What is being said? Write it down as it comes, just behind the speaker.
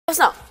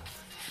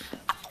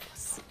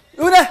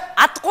Юу нэ?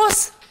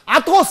 Адгуус.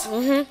 Адгуус.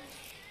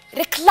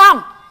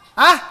 Реклам.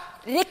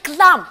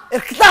 Реклам.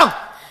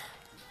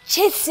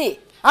 Челси.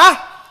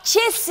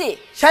 Челси.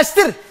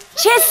 Шастер.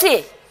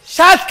 Челси.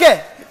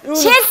 Шалке.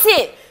 Челси.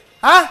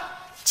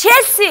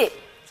 Челси.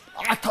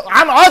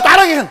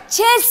 Дараагийн.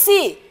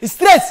 Челси.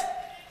 Стресс.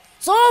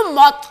 100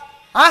 мод.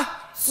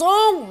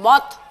 100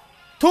 мод.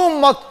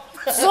 Түм мод.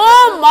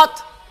 100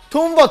 мод.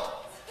 Түм мод.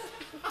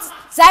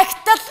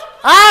 Загтал.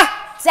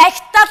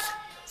 Загтал.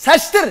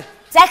 Саштер.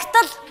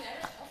 Загтал.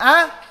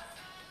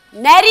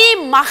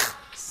 Нарийн мах.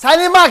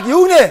 Санимаг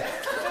юу нэ?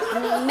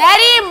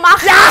 Нарийн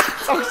мах.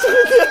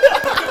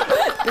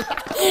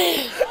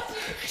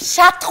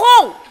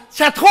 Шатхун.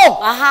 Шатхун.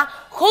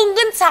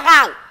 Хөнгөн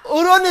цагаан.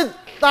 Өрөөний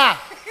да.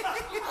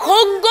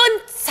 Хөнгөн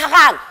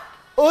цагаан.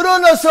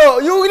 Өрөөнөөс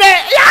юу нэ?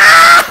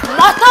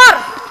 Мотор.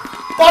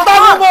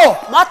 Бодоо мó?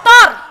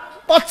 Мотор.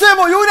 Боцоо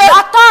мó юу нэ?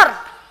 Мотор.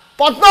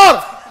 Бодноор.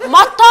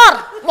 Мотор.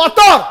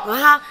 Мотор.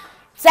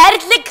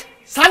 Зарлиг.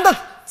 Сандал.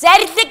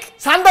 Зарлиг.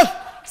 Сандал.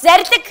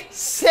 Зарлиг.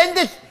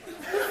 Сэндэл.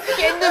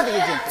 Гэндэл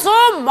гэж.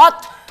 100 мод.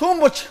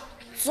 Түмбоч.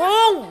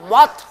 100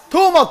 мод.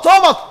 Түмод.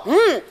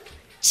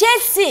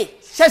 Челси.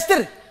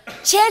 Шастер.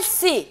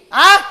 Челси.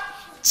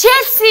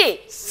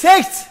 Челси.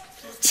 Секс.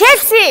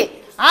 Челси.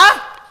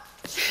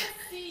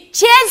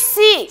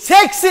 Челси.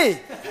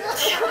 Секси.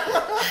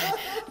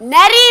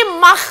 Нарийн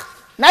мах.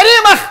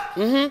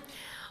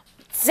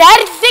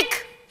 Зарлиг.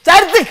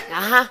 Зарлиг.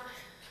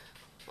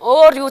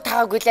 Өөр юу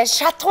таагүй лээ.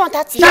 Шатхуун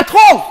таацсан.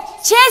 Шатхуун.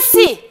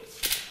 Челси.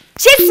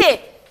 Челси.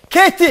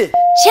 Кэти.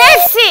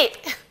 Челси.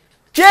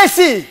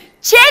 Джесси.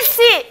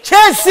 Челси.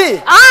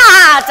 Челси.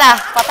 За.